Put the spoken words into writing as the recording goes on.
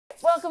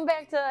Welcome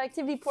back to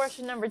activity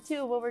portion number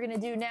 2. What we're going to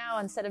do now,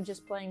 instead of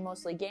just playing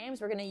mostly games,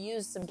 we're going to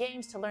use some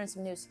games to learn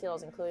some new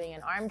skills, including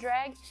an arm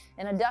drag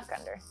and a duck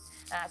under.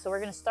 So we're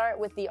going to start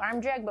with the arm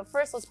drag, but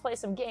first let's play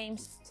some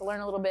games to learn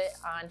a little bit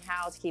on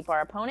how to keep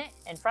our opponent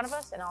in front of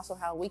us and also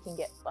how we can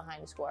get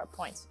behind to score our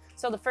points.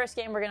 So the first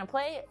game we're going to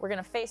play, we're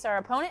going to face our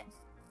opponent.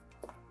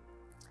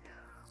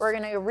 We're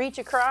going to reach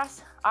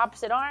across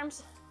opposite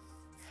arms,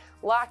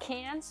 lock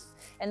hands,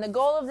 and the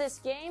goal of this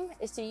game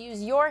is to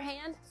use your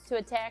hand to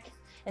attack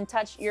and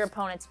touch your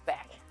opponent's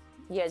back.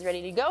 You guys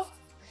ready to go?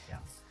 Yeah.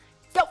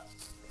 Go!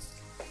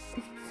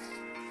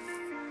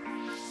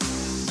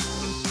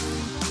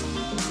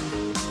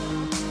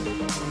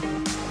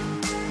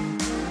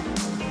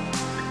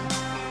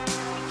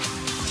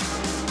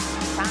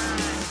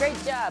 Time.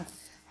 Great job.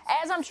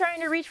 As I'm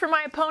trying to reach for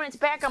my opponent's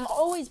back, I'm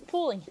always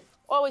pulling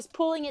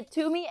it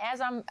to me as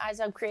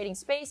I'm creating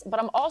space, but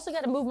I'm also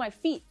got to move my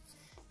feet.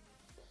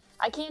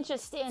 I can't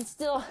just stand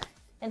still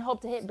and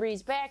hope to hit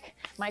Bree's back.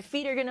 My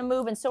feet are gonna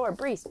move and so are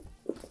Bree's.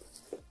 All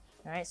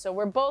right, so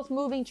we're both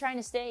moving, trying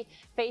to stay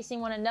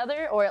facing one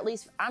another, or at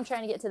least I'm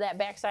trying to get to that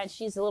backside.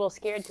 She's a little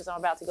scared because I'm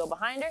about to go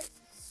behind her.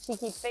 She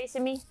keeps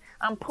facing me.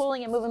 I'm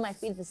pulling and moving my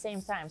feet at the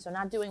same time, so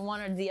not doing one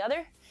or the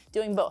other,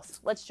 doing both.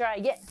 Let's try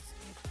again.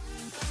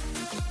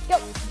 Go.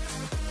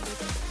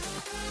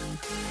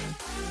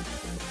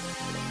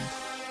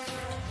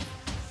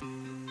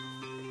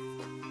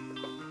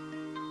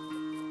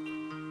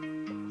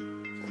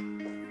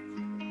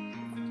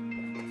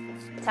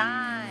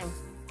 Time.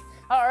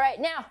 All right,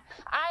 now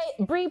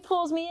Bree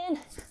pulls me in.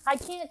 I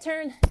can't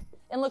turn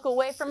and look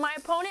away from my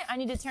opponent. I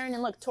need to turn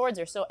and look towards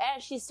her. So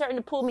as she's starting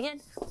to pull me in,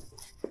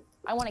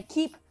 I want to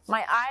keep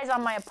my eyes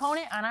on my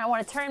opponent and I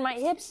want to turn my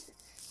hips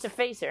to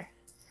face her.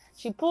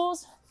 She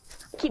pulls,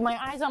 keep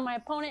my eyes on my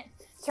opponent,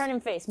 turn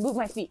and face, move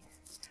my feet.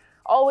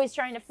 Always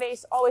trying to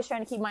face, always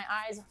trying to keep my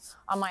eyes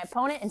on my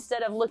opponent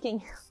instead of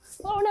looking,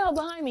 oh no,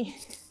 behind me,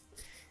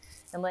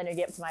 and letting her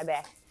get to my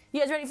back.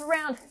 You guys ready for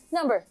round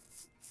number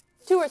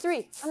 2 or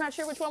 3? I'm not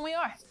sure which one we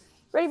are.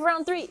 Ready for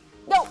round 3?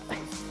 Go!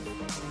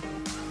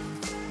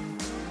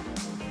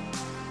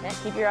 Now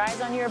keep your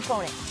eyes on your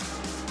opponent.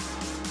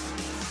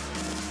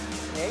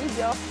 There you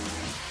go.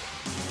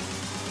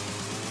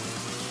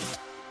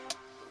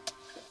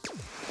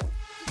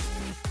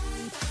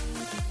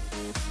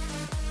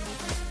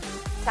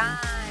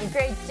 Time.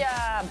 Great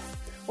job.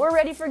 We're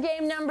ready for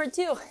game number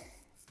 2. If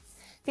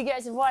you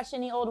guys have watched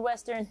any old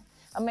Western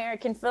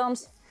American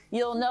films,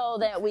 you'll know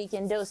that we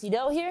can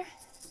do-si-do here.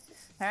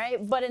 All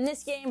right, but in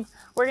this game,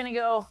 we're gonna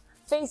go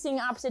facing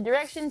opposite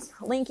directions,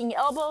 linking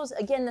elbows.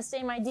 Again, the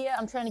same idea.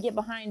 I'm trying to get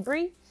behind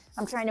Bree.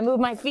 I'm trying to move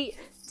my feet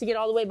to get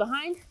all the way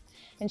behind,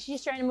 and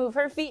she's trying to move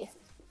her feet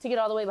to get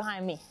all the way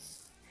behind me.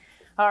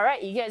 All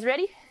right, you guys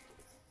ready?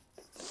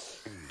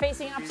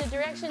 Facing opposite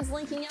directions,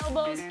 linking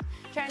elbows,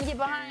 trying to get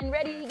behind,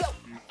 ready, go.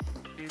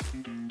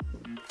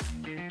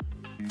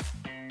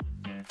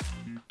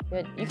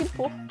 Good, you can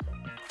pull.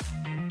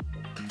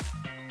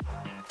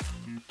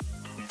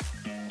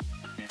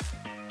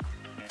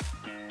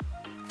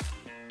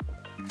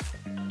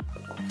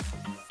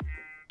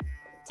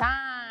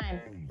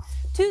 Time.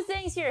 2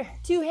 things here,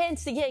 2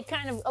 hints to get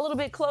kind of a little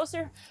bit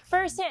closer.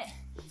 First hint,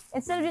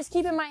 instead of just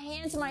keeping my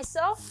hand to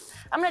myself,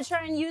 I'm gonna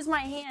try and use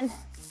my hand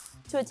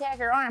to attack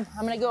her arm.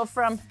 I'm gonna go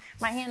from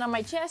my hand on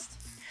my chest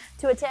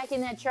to attacking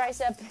that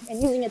tricep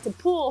and using it to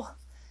pull,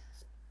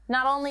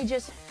 not only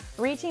just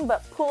reaching,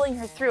 but pulling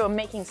her through and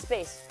making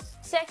space.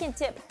 Second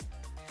tip,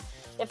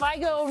 if I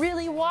go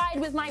really wide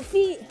with my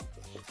feet,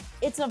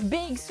 it's a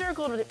big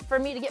circle for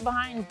me to get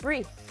behind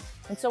Bree.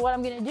 And so what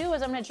I'm gonna do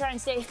is I'm gonna try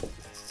and stay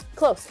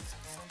close.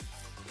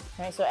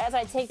 All right, so as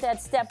I take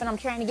that step and I'm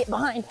trying to get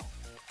behind,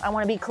 I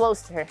wanna be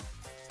close to her.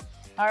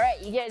 All right,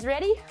 you guys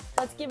ready?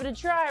 Let's give it a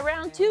try,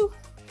 round 2.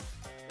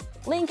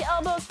 Link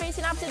elbows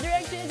facing opposite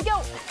directions,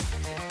 go!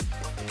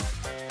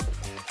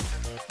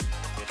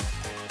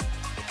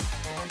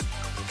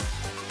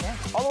 Yeah,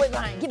 all the way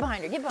behind, get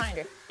behind her, get behind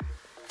her.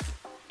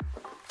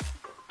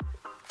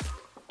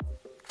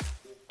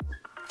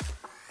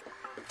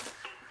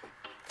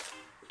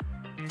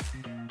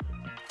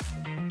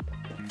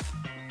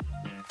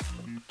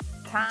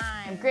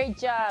 Time, great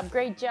job,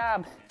 great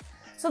job.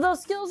 So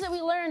those skills that we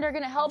learned are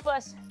gonna help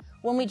us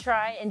when we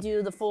try and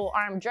do the full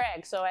arm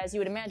drag. So as you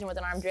would imagine with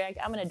an arm drag,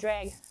 I'm gonna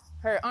drag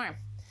her arm.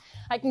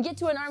 I can get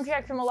to an arm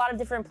drag from a lot of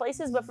different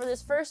places, but for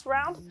this first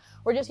round,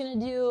 we're just gonna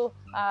do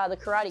the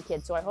Karate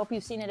Kid. So I hope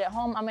you've seen it at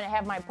home. I'm gonna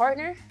have my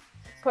partner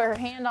put her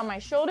hand on my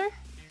shoulder.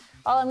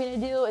 All I'm gonna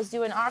do is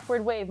do an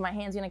awkward wave. My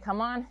hand's gonna come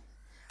on,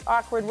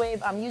 awkward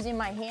wave. I'm using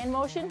my hand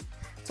motion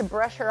to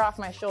brush her off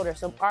my shoulder.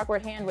 So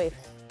awkward hand wave.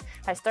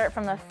 I start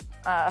from the,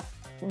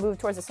 move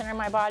towards the center of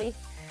my body,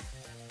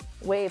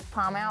 wave,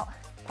 palm out,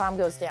 palm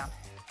goes down.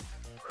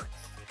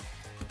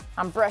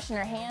 I'm brushing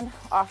her hand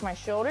off my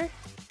shoulder.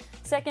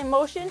 Second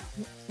motion,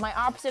 my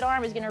opposite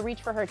arm is gonna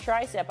reach for her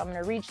tricep. I'm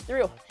gonna reach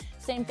through.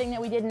 Same thing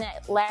that we did in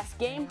that last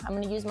game. I'm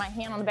gonna use my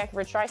hand on the back of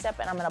her tricep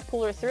and I'm gonna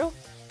pull her through.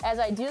 As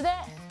I do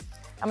that,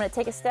 I'm gonna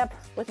take a step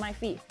with my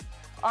feet.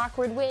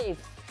 Awkward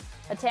wave.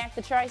 attack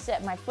the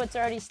tricep. My foot's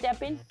already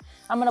stepping.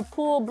 I'm gonna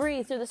pull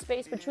Bree through the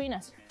space between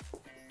us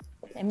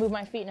and move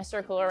my feet in a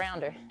circle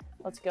around her.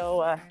 Let's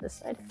go this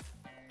side.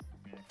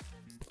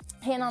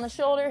 Hand on the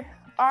shoulder,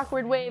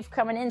 awkward wave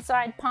coming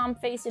inside, palm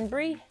facing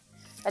Bree.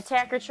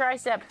 Attack her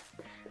tricep.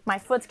 My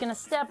foot's gonna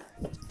step,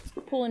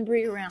 pulling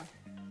Bree around.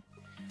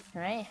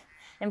 All right,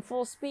 in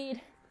full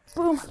speed,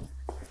 boom,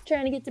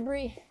 trying to get to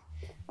Bree.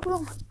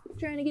 Boom,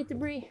 trying to get to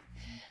Bree.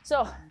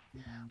 So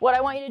what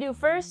I want you to do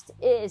first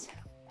is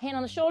hand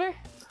on the shoulder,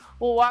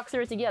 we'll walk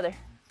through it together.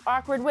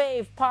 Awkward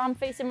wave, palm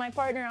facing my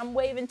partner, I'm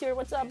waving to her,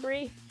 what's up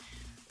Bree?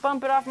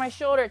 Bump it off my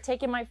shoulder,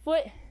 taking my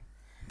foot,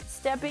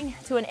 stepping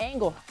to an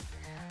angle.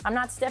 I'm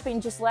not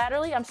stepping just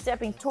laterally, I'm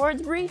stepping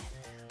towards Bree,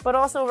 but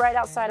also right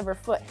outside of her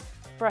foot.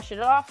 Brush it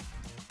off.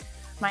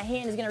 My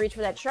hand is gonna reach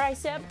for that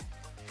tricep.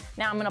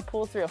 Now I'm gonna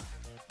pull through.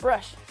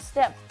 Brush,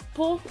 step,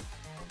 pull,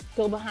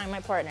 go behind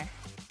my partner.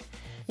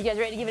 You guys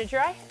ready to give it a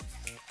try?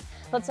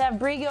 Let's have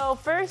Bree go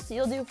first,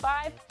 you'll do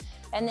 5,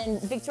 and then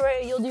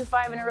Victoria, you'll do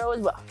 5 in a row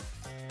as well.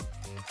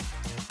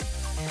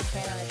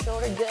 Hand on the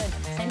shoulder, good.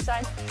 Same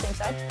side,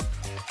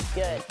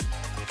 good.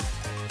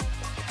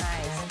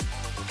 Nice.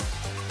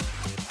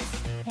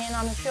 Hand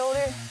on the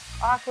shoulder,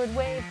 awkward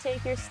wave,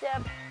 take your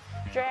step,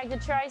 drag the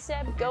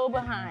tricep, go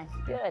behind,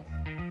 good.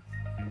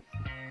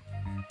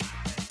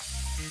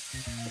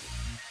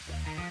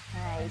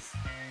 Nice.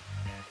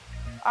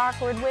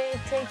 Awkward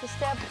wave, take the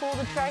step, pull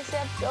the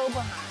tricep, go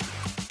behind.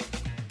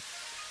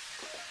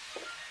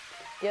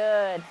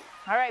 Good.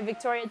 All right,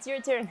 Victoria, it's your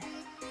turn.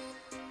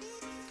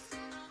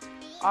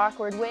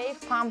 Awkward wave,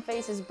 palm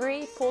faces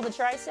Bree, pull the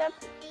tricep.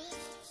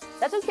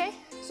 That's okay.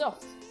 So,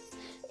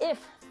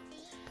 if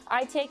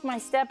I take my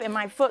step and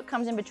my foot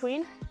comes in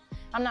between,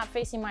 I'm not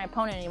facing my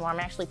opponent anymore. I'm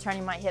actually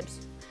turning my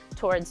hips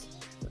towards,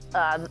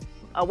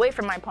 away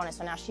from my opponent,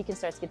 so now she can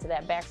start to get to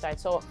that backside.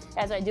 So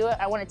as I do it,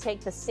 I want to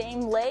take the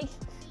same leg,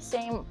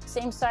 same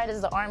side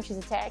as the arm she's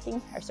attacking,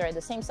 or sorry,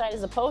 the same side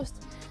as the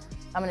post.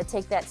 I'm going to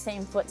take that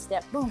same foot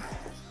step, boom.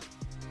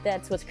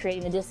 That's what's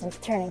creating the distance,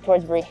 turning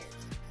towards Bree,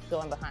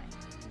 going behind.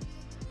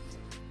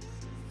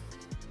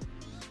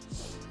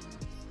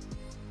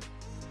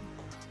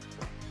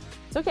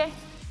 It's okay.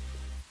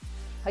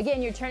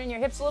 Again, you're turning your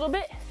hips a little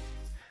bit,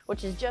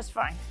 which is just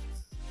fine,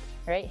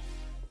 right?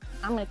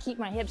 I'm gonna keep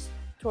my hips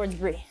towards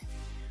Bree,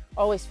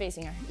 always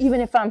facing her.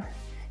 Even if I'm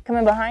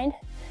coming behind,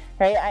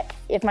 right?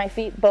 If my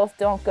feet both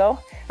don't go,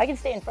 I can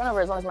stay in front of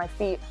her as long as my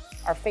feet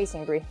are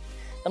facing Bree.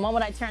 The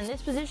moment I turn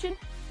this position,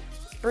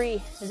 Bree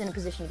is in a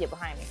position to get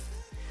behind me.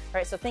 All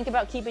right, so think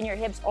about keeping your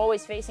hips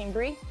always facing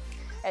Bree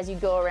as you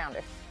go around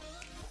her.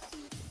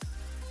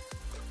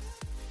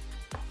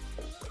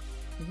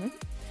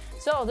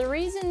 So the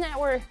reason that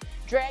we're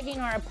dragging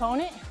our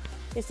opponent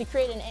is to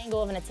create an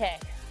angle of an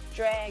attack.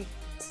 Drag,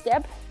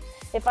 step.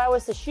 If I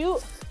was to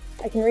shoot,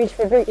 I can reach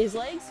for Bree's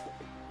legs,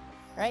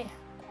 right?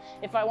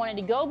 If I wanted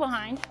to go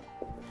behind,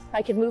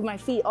 I could move my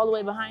feet all the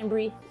way behind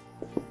Bree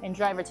and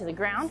drive her to the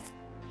ground,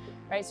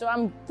 right? So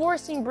I'm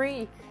forcing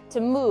Bree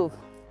to move,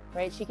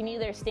 right? She can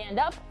either stand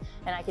up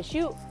and I can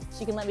shoot,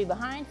 she can let me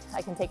behind,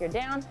 I can take her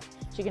down,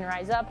 she can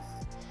rise up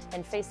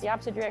and face the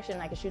opposite direction,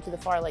 and I can shoot to the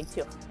far leg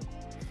too.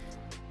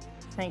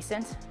 Makes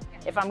sense?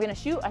 If I'm gonna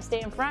shoot, I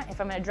stay in front.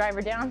 If I'm gonna drive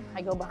her down,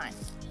 I go behind.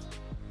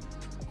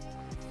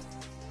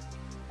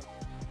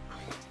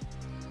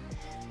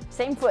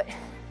 Same foot.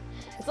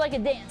 It's like a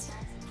dance.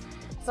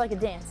 It's like a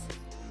dance.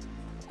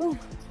 Boom.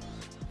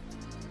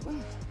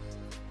 Boom.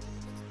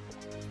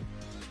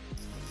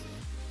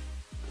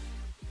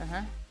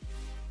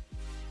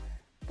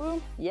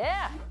 Boom.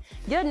 Yeah.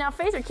 Good. Now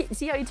face her.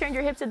 See how you turned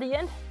your hips at the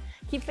end?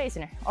 Keep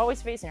facing her.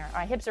 Always facing her.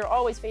 Our hips are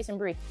always facing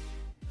Bree.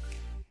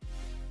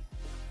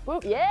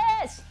 Whoop,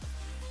 yes!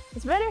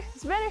 It's better,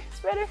 it's better,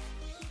 it's better.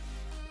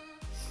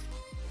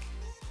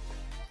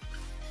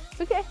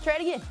 It's okay, try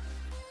it again.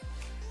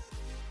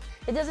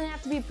 It doesn't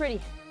have to be pretty.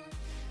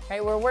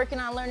 Right, we're working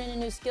on learning a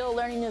new skill.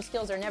 Learning new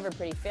skills are never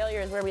pretty.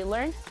 Failure is where we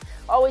learn.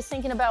 Always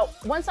thinking about,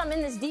 once I'm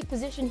in this deep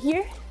position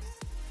here,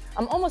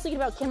 I'm almost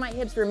thinking about, can my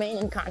hips remain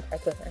in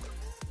contact with her?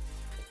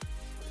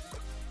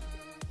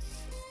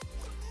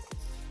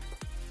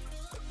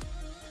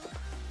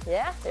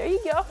 Yeah, there you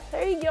go,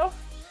 there you go.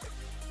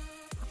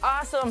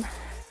 Awesome.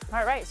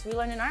 All right, so we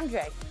learned an arm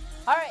drag.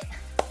 All right,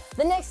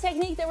 the next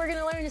technique that we're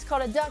gonna learn is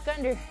called a duck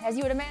under. As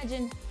you would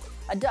imagine,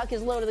 a duck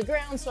is low to the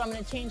ground, so I'm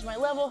gonna change my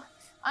level.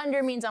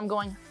 Under means I'm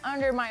going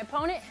under my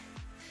opponent,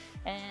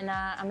 and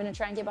I'm gonna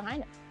try and get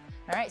behind him.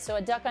 All right, so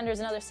a duck under is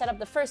another setup.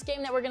 The first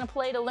game that we're gonna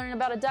play to learn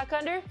about a duck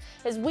under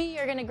is we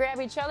are gonna grab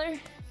each other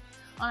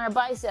on our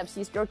biceps,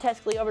 these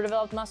grotesquely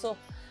overdeveloped muscle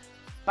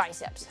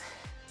biceps.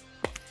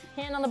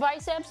 Hand on the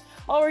biceps.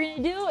 All we're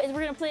gonna do is we're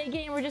gonna play a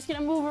game. We're just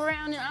gonna move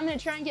around, and I'm gonna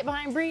try and get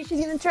behind Bree.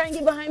 She's gonna try and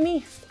get behind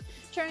me.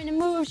 Trying to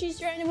move, she's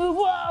trying to move.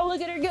 Whoa,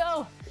 look at her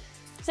go.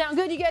 Sound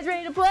good? You guys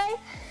ready to play?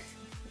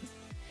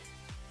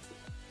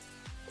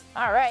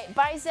 All right,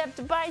 bicep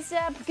to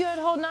bicep. Good,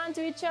 holding on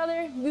to each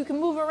other. You can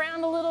move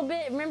around a little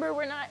bit. Remember,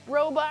 we're not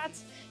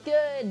robots.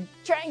 Good,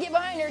 try and get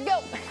behind her,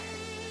 go.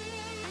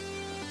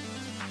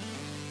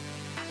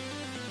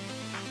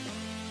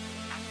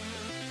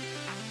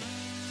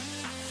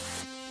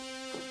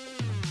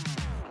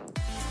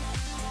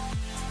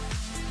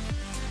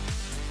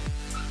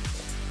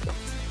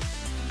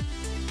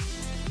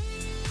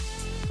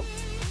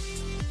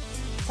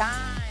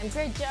 time.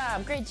 Great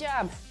job, great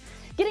job.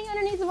 Getting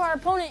underneath of our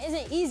opponent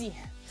isn't easy,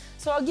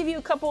 so I'll give you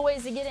a couple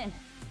ways to get in.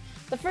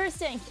 The first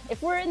thing,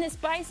 if we're in this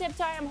bicep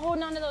tie, I'm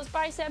holding onto those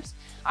biceps,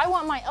 I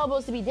want my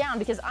elbows to be down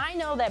because I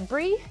know that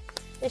Bree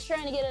is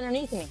trying to get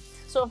underneath of me.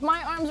 So if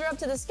my arms are up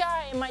to the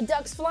sky and my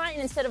duck's flying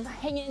instead of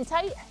hanging in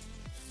tight,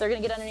 they're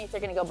gonna get underneath, they're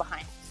gonna go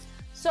behind.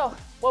 So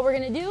what we're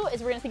gonna do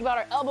is we're gonna think about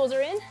our elbows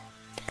are in,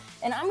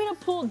 and I'm gonna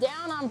pull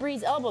down on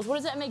Bree's elbows. What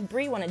does that make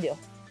Bree wanna do?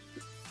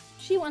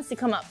 She wants to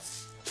come up.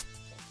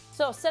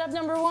 So setup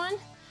number one,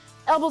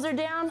 elbows are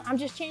down. I'm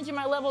just changing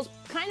my levels,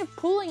 kind of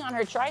pulling on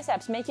her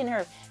triceps, making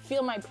her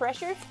feel my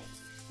pressure.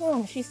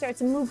 Boom, she starts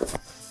to move.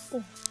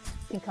 Boom,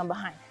 can come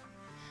behind.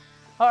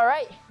 All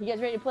right, you guys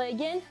ready to play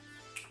again?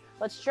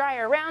 Let's try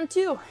our round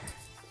two.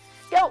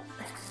 Go.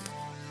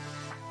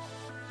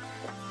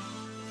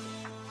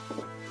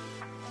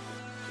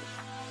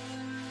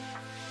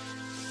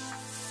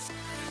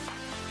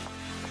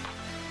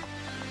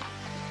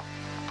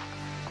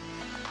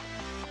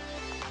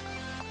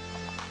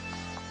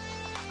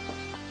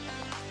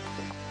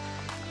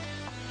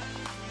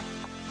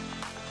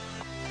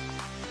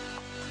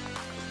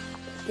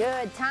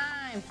 Good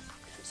time.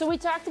 So we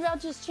talked about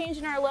just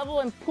changing our level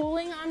and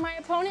pulling on my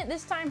opponent.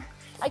 This time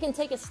I can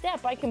take a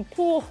step. I can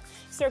pull,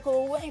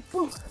 circle away,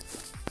 boom,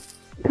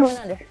 coming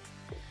under.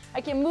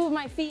 I can move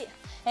my feet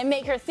and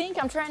make her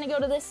think I'm trying to go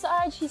to this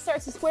side. She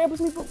starts to square up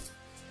with me, boom,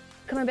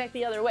 coming back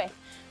the other way.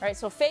 All right,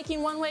 so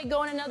faking one way,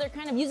 going another,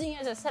 kind of using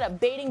it as a setup,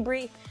 baiting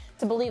Bree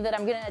to believe that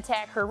I'm gonna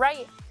attack her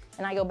right,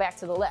 and I go back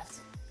to the left.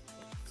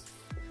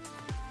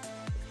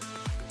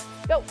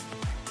 Go.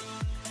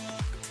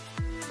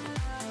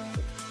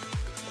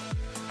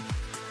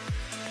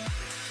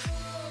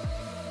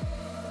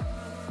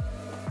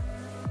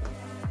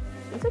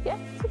 It's okay,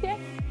 it's okay.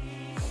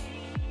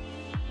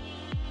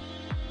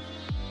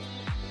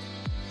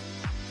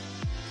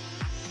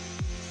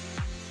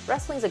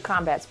 Wrestling's a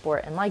combat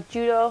sport, and like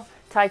judo,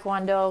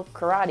 taekwondo,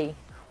 karate,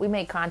 we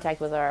make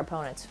contact with our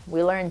opponents.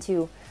 We learn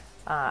to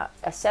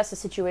assess a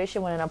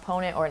situation when an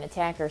opponent or an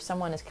attacker or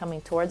someone is coming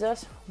towards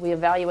us. We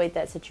evaluate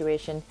that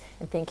situation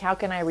and think, how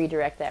can I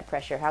redirect that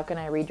pressure? How can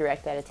I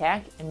redirect that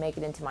attack and make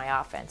it into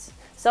my offense?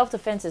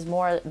 Self-defense is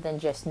more than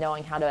just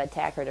knowing how to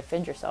attack or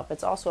defend yourself.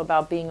 It's also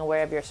about being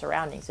aware of your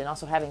surroundings and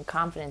also having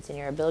confidence in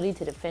your ability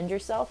to defend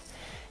yourself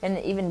and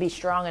even be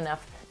strong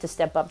enough to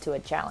step up to a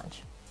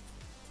challenge.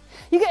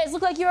 You guys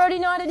look like you already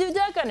know how to do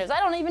duck unders. I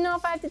don't even know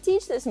if I have to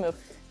teach this move.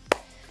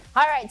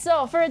 All right,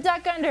 so for a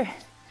duck under,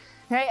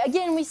 right,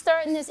 again, we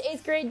start in this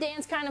 8th grade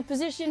dance kind of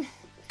position,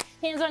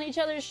 hands on each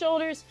other's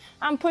shoulders.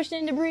 I'm pushing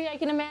into Bree, I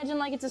can imagine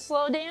like it's a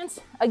slow dance.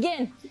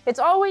 Again, it's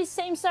always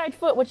same side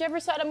foot, whichever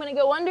side I'm gonna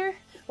go under,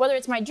 whether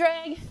it's my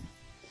drag,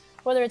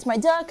 whether it's my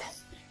duck,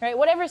 right,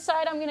 whatever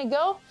side I'm gonna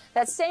go,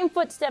 that same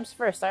foot steps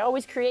first. I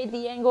always create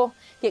the angle,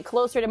 get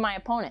closer to my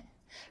opponent.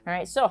 All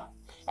right, so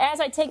as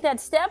I take that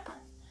step,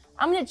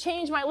 I'm gonna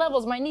change my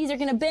levels. My knees are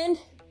gonna bend.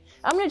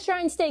 I'm gonna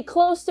try and stay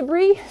close to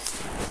Bree,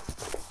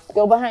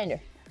 go behind her.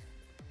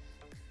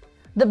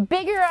 The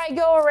bigger I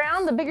go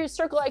around, the bigger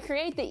circle I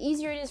create, the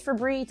easier it is for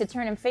Bree to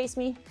turn and face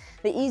me,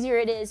 the easier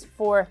it is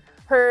for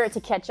her to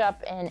catch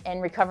up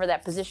and recover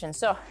that position.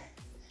 So,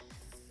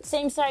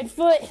 same side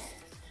foot,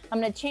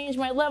 I'm gonna change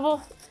my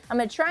level. I'm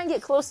gonna try and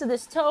get close to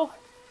this toe,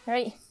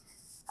 right?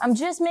 I'm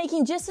just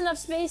making just enough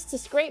space to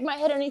scrape my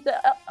head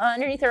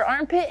underneath her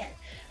armpit.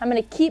 I'm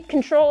gonna keep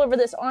control over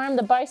this arm,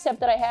 the bicep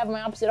that I have in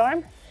my opposite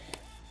arm.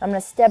 I'm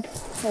gonna step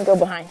and go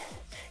behind,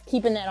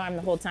 keeping that arm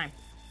the whole time.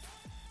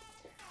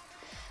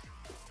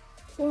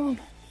 Boom,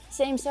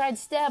 same side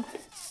step,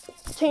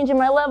 changing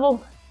my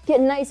level,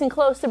 getting nice and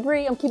close to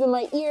Bree. I'm keeping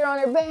my ear on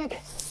her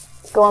back,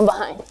 going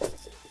behind.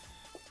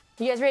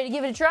 You guys ready to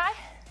give it a try?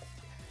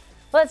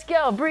 Let's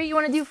go. Bree, you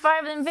wanna do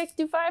 5 and then Vic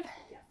do 5?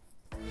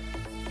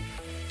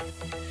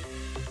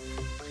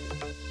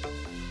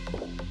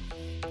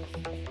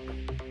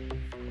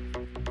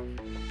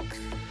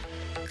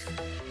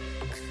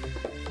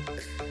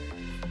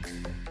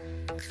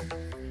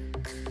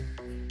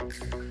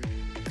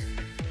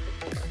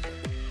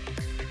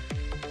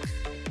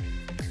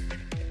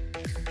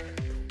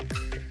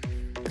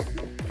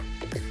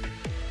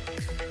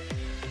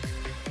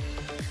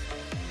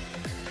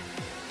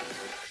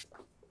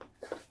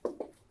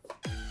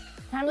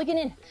 I'm looking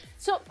in.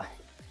 So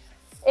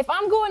if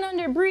I'm going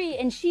under Bree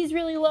and she's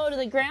really low to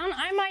the ground,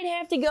 I might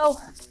have to go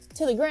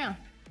to the ground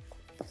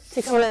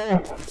to come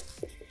in.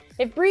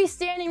 If Bree's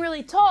standing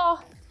really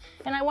tall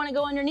and I want to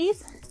go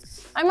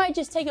underneath, I might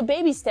just take a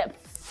baby step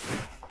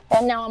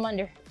and now I'm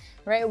under,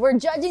 right? We're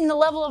judging the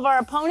level of our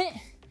opponent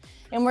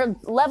and we're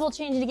level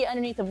changing to get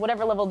underneath of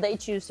whatever level they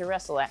choose to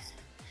wrestle at.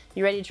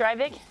 You ready to try,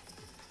 Vic?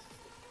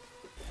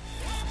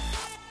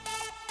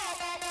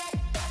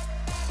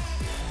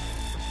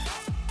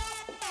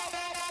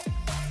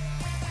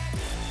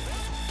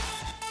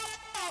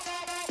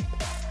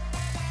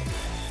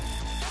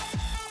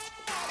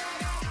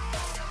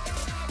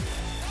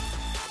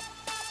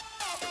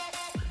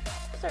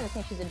 I'm starting to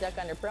think she's a duck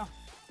under pro.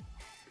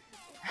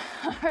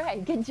 All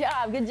right, good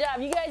job, good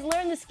job. You guys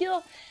learned the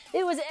skill.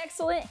 It was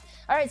excellent.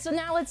 All right, so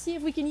now let's see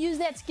if we can use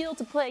that skill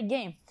to play a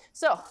game.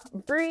 So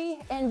Bree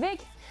and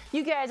Vic,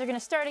 you guys are gonna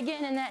start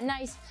again in that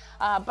nice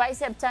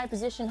bicep tie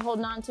position,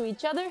 holding on to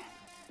each other.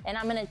 And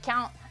I'm gonna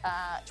count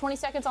 20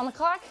 seconds on the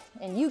clock,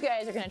 and you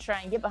guys are gonna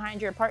try and get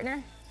behind your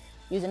partner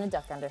using a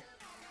duck under.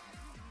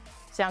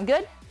 Sound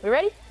good? We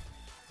ready?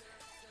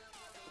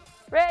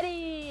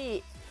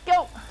 Ready,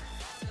 go.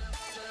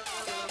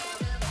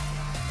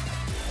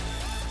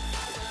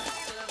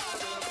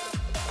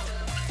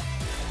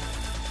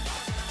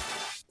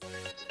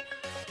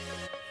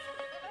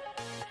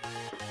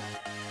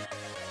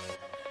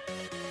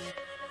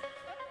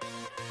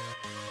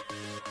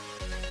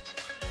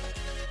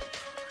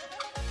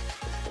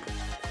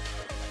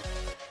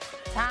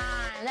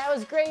 Time. That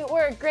was great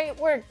work, great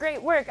work,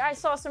 great work. I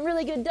saw some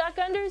really good duck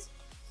unders.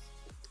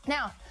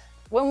 Now,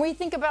 when we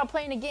think about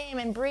playing a game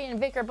and Bree and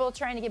Vic are both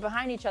trying to get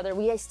behind each other,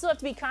 we still have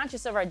to be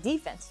conscious of our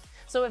defense.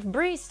 So if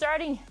Bree's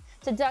starting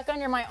to duck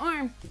under my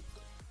arm,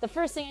 the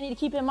first thing I need to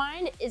keep in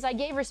mind is I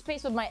gave her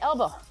space with my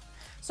elbow.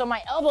 So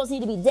my elbows need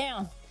to be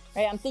down,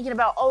 right? I'm thinking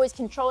about always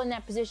controlling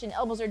that position.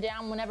 Elbows are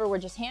down whenever we're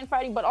just hand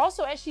fighting, but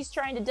also as she's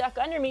trying to duck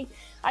under me,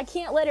 I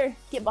can't let her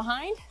get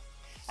behind.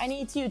 I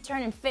need to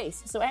turn and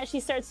face. So as she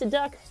starts to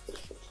duck,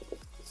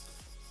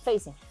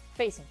 facing,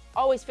 facing,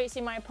 always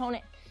facing my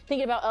opponent,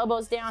 thinking about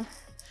elbows down.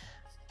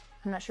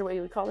 I'm not sure what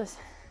you would call this.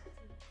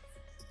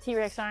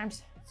 T-Rex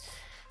arms,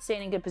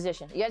 staying in good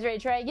position. You guys ready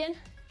to try again?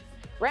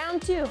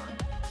 Round 2,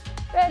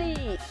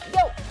 ready,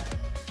 go.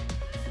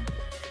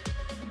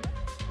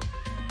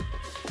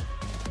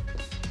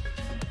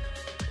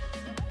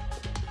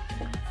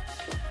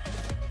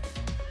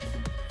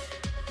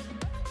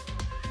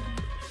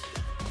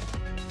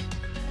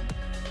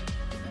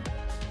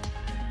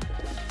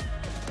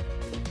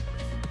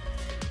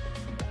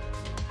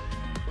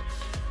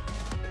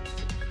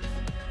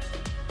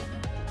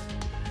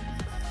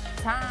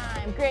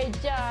 Time, great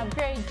job,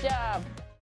 great job.